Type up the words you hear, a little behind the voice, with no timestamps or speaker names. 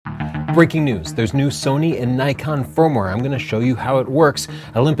Breaking news, there's new Sony and Nikon firmware. I'm going to show you how it works.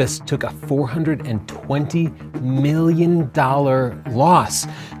 Olympus took a $420 million loss.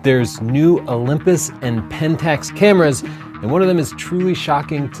 There's new Olympus and Pentax cameras, and one of them is truly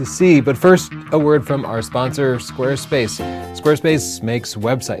shocking to see. But first, a word from our sponsor, Squarespace. Squarespace makes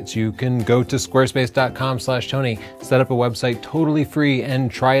websites. You can go to squarespace.com/Tony, set up a website totally free and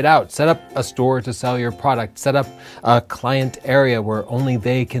try it out. Set up a store to sell your product. Set up a client area where only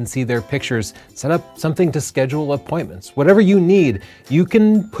they can see their pictures. Set up something to schedule appointments. Whatever you need, you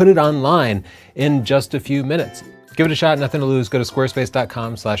can put it online in just a few minutes. Give it a shot, nothing to lose. Go to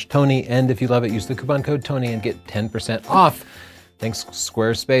squarespace.com/Tony, and if you love it, use the coupon code Tony and get 10% off. Thanks,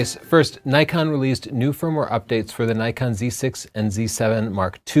 Squarespace. First, Nikon released new firmware updates for the Nikon Z6 and Z7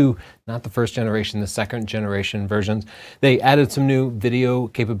 Mark II, not the first generation, the second generation versions. They added some new video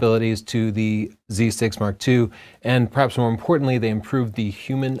capabilities to the Z6 Mark II, and perhaps more importantly, they improved the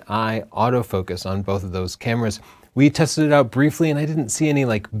human eye autofocus on both of those cameras. We tested it out briefly and I didn't see any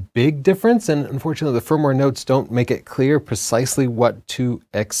big difference, and unfortunately the firmware notes don't make it clear precisely what to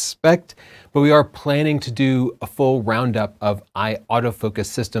expect, but we are planning to do a full roundup of eye autofocus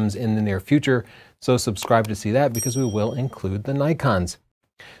systems in the near future, so subscribe to see that because we will include the Nikons.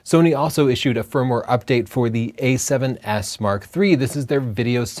 Sony also issued a firmware update for the A7S Mark III. This is their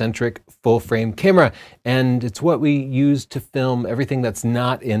video-centric full-frame camera, and it's what we use to film everything that's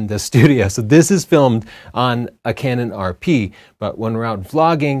not in the studio. So this is filmed on a Canon RP, but when we're out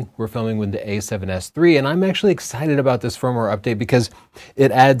vlogging, we're filming with the A7S III, and I'm actually excited about this firmware update because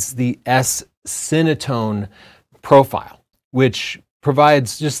it adds the S-Cinetone profile, which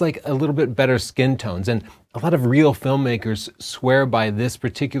provides just a little bit better skin tones. And a lot of real filmmakers swear by this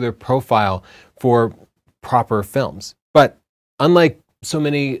particular profile for proper films. But unlike so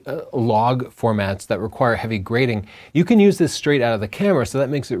many log formats that require heavy grading, you can use this straight out of the camera, so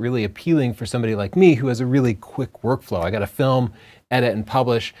that makes it really appealing for somebody like me who has a really quick workflow. I got to film, edit, and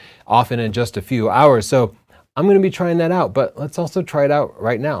publish often in just a few hours. So I'm going to be trying that out, but let's also try it out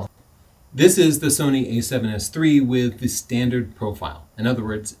right now. This is the Sony A7S III with the standard profile. In other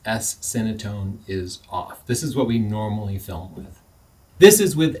words, S-Cinetone is off. This is what we normally film with. This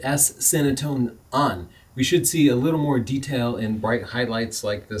is with S-Cinetone on. We should see a little more detail in bright highlights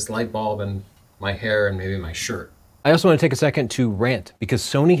like this light bulb and my hair and maybe my shirt. I also want to take a second to rant because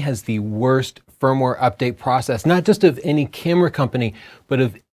Sony has the worst firmware update process, not just of any camera company, but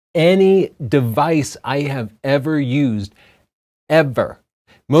of any device I have ever used, ever.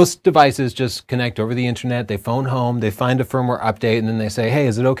 Most devices just connect over the internet, they phone home, they find a firmware update, and then they say, hey,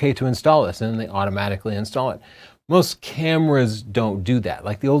 is it okay to install this? And then they automatically install it. Most cameras don't do that.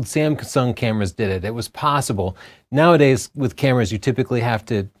 Like the old Samsung cameras did it. It was possible. Nowadays, with cameras, you typically have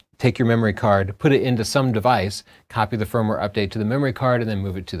to take your memory card, put it into some device, copy the firmware update to the memory card, and then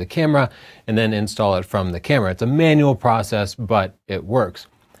move it to the camera, and then install it from the camera. It's a manual process, but it works.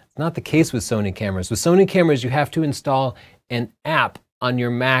 It's not the case with Sony cameras. With Sony cameras, you have to install an app on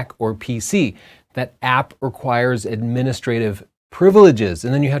your Mac or PC. That app requires administrative privileges,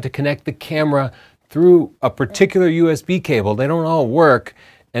 and then you have to connect the camera through a particular USB cable. They don't all work,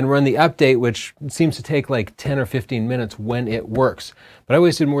 and run the update, which seems to take 10 or 15 minutes when it works. But I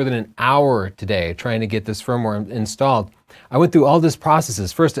wasted more than an hour today trying to get this firmware installed. I went through all these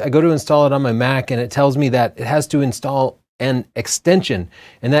processes. First, I go to install it on my Mac, and it tells me that it has to install an extension,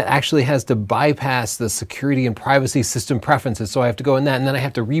 and that actually has to bypass the security and privacy system preferences, so I have to go in that, and then I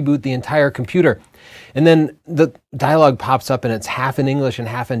have to reboot the entire computer. And then the dialog pops up and it's half in English and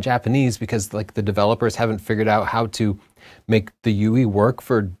half in Japanese because the developers haven't figured out how to make the UE work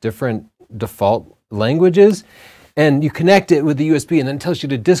for different default languages. And you connect it with the USB, and then it tells you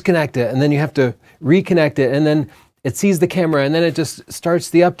to disconnect it, and then you have to reconnect it, and then it sees the camera, and then it just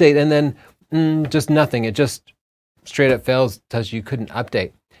starts the update, and then just nothing. It just straight up fails, tells you couldn't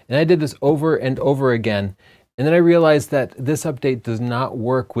update. And I did this over and over again. And then I realized that this update does not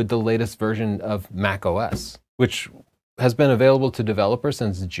work with the latest version of Mac OS, which has been available to developers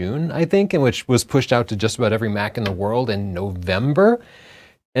since June, I think, and which was pushed out to just about every Mac in the world in November.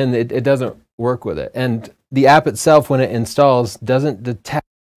 And it doesn't work with it. And the app itself, when it installs, doesn't detect.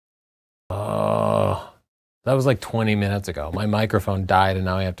 Oh, that was 20 minutes ago. My microphone died and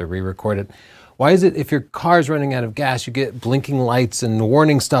now I have to re-record it. Why is it if your car's running out of gas, you get blinking lights and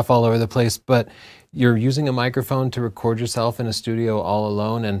warning stuff all over the place, but you're using a microphone to record yourself in a studio all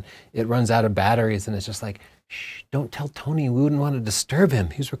alone and it runs out of batteries and it's just shh, don't tell Tony, we wouldn't want to disturb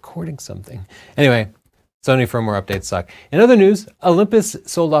him. He's recording something. Anyway, Sony firmware updates suck. In other news, Olympus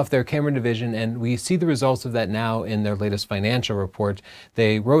sold off their camera division, and we see the results of that now in their latest financial report.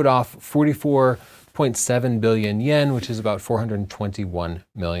 They wrote off 44 0.7 billion yen, which is about $421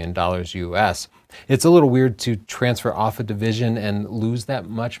 million US. It's a little weird to transfer off a division and lose that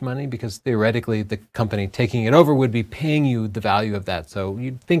much money because theoretically the company taking it over would be paying you the value of that. So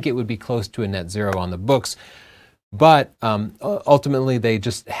you'd think it would be close to a net zero on the books. But ultimately, they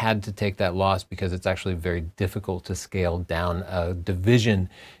just had to take that loss because it's actually very difficult to scale down a division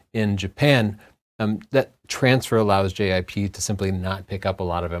in Japan. That transfer allows JIP to simply not pick up a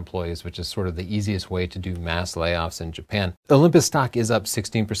lot of employees, which is sort of the easiest way to do mass layoffs in Japan. Olympus stock is up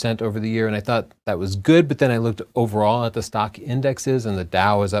 16% over the year, and I thought that was good, but then I looked overall at the stock indexes, and the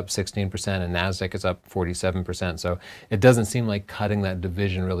Dow is up 16% and NASDAQ is up 47%. So it doesn't seem like cutting that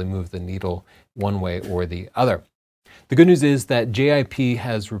division really moved the needle one way or the other. The good news is that JIP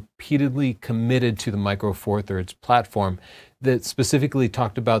has repeatedly committed to the Micro Four Thirds platform that specifically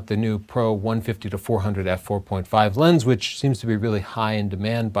talked about the new Pro 150-400 f4.5 lens, which seems to be really high in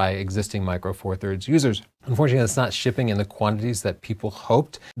demand by existing Micro Four Thirds users. Unfortunately, it's not shipping in the quantities that people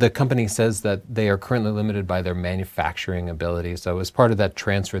hoped. The company says that they are currently limited by their manufacturing ability. So as part of that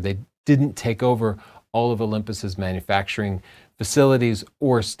transfer, they didn't take over all of Olympus's manufacturing facilities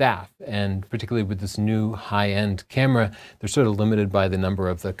or staff. And particularly with this new high-end camera, they're sort of limited by the number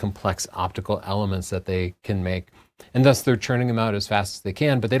of the complex optical elements that they can make. And thus they're churning them out as fast as they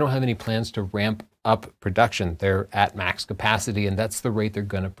can, but they don't have any plans to ramp up production. They're at max capacity, and that's the rate they're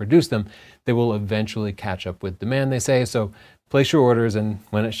going to produce them. They will eventually catch up with demand, they say. So place your orders, and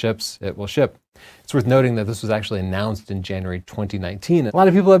when it ships, it will ship. It's worth noting that this was actually announced in January 2019. A lot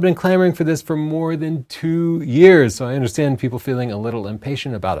of people have been clamoring for this for more than 2 years, so I understand people feeling a little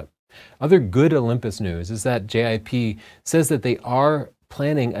impatient about it. Other good Olympus news is that JIP says that they are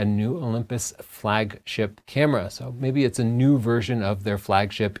planning a new Olympus flagship camera. So maybe it's a new version of their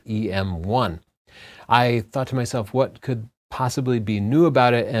flagship EM1. I thought to myself, what could possibly be new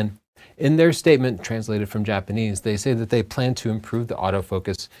about it? And in their statement, translated from Japanese, they say that they plan to improve the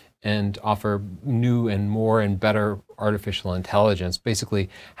autofocus and offer new and more and better artificial intelligence, basically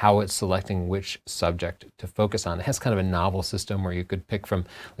how it's selecting which subject to focus on. It has kind of a novel system where you could pick from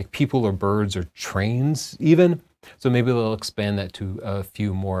like people or birds or trains even. So maybe they'll expand that to a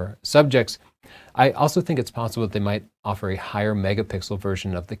few more subjects. I also think it's possible that they might offer a higher megapixel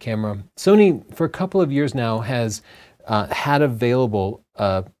version of the camera. Sony, for a couple of years now, has had available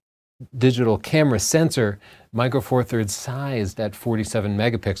a digital camera sensor, Micro Four Thirds sized at 47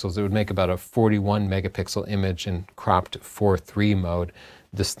 megapixels. It would make about a 41 megapixel image in cropped 4:3 mode.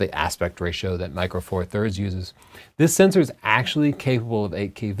 This is the aspect ratio that Micro Four Thirds uses. This sensor is actually capable of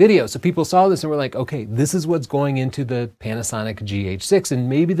 8K video. So people saw this and were like, okay, this is what's going into the Panasonic GH6 and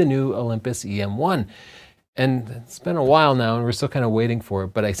maybe the new Olympus EM1. And it's been a while now and we're still kind of waiting for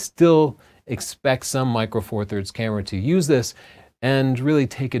it, but I still expect some Micro Four Thirds camera to use this and really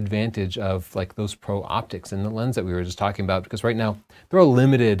take advantage of like those pro optics and the lens that we were just talking about, because right now they're all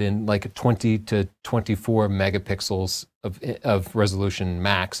limited in like 20 to 24 megapixels of resolution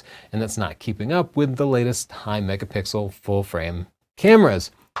max, and that's not keeping up with the latest high megapixel full frame cameras.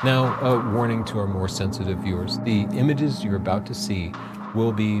 Now, a warning to our more sensitive viewers: the images you're about to see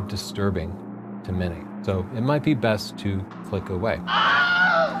will be disturbing to many, so it might be best to click away.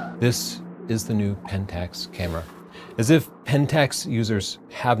 This is the new Pentax camera. As if Pentax users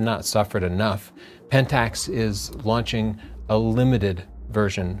have not suffered enough, Pentax is launching a limited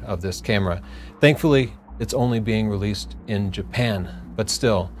version of this camera. Thankfully, it's only being released in Japan, but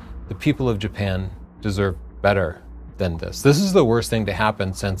still, the people of Japan deserve better than this. This is the worst thing to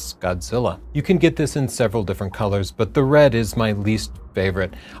happen since Godzilla. You can get this in several different colors, but the red is my least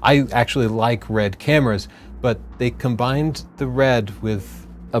favorite. I actually like red cameras, but they combined the red with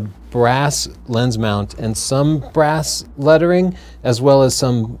a brass lens mount and some brass lettering, as well as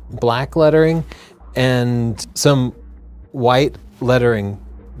some black lettering and some white lettering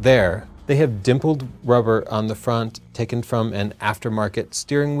there. They have dimpled rubber on the front, taken from an aftermarket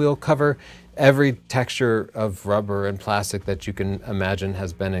steering wheel cover. Every texture of rubber and plastic that you can imagine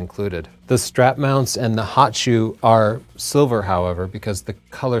has been included. The strap mounts and the hot shoe are silver, however, because the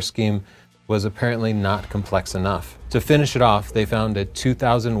color scheme was apparently not complex enough. To finish it off, they found a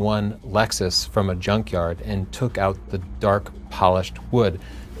 2001 Lexus from a junkyard and took out the dark polished wood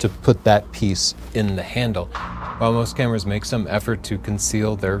to put that piece in the handle. While most cameras make some effort to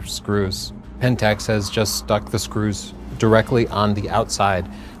conceal their screws, Pentax has just stuck the screws directly on the outside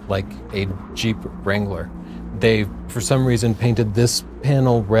like a Jeep Wrangler. They, for some reason, painted this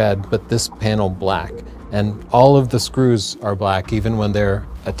panel red, but this panel black. And all of the screws are black, even when they're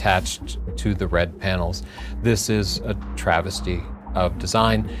attached to the red panels. This is a travesty of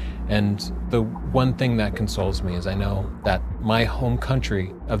design. And the one thing that consoles me is I know that my home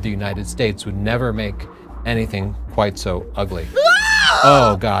country of the United States would never make anything quite so ugly.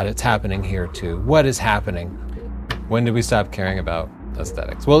 Oh God, it's happening here too. What is happening? When did we stop caring about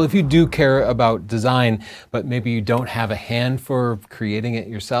aesthetics? Well, if you do care about design, but maybe you don't have a hand for creating it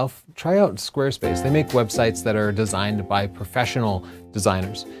yourself, try out Squarespace. They make websites that are designed by professional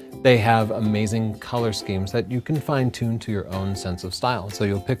designers. They have amazing color schemes that you can fine-tune to your own sense of style. So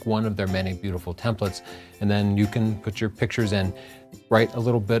you'll pick one of their many beautiful templates, and then you can put your pictures in, write a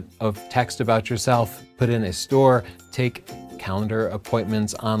little bit of text about yourself, put in a store, take calendar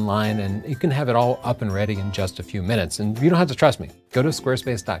appointments online, and you can have it all up and ready in just a few minutes. And you don't have to trust me. Go to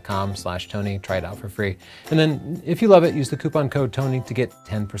squarespace.com/Tony, try it out for free. And then if you love it, use the coupon code Tony to get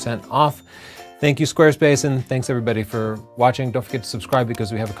 10% off. Thank you, Squarespace, and thanks everybody for watching. Don't forget to subscribe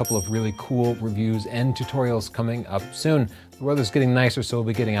because we have a couple of really cool reviews and tutorials coming up soon. The weather's getting nicer, so we'll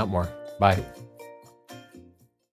be getting out more. Bye.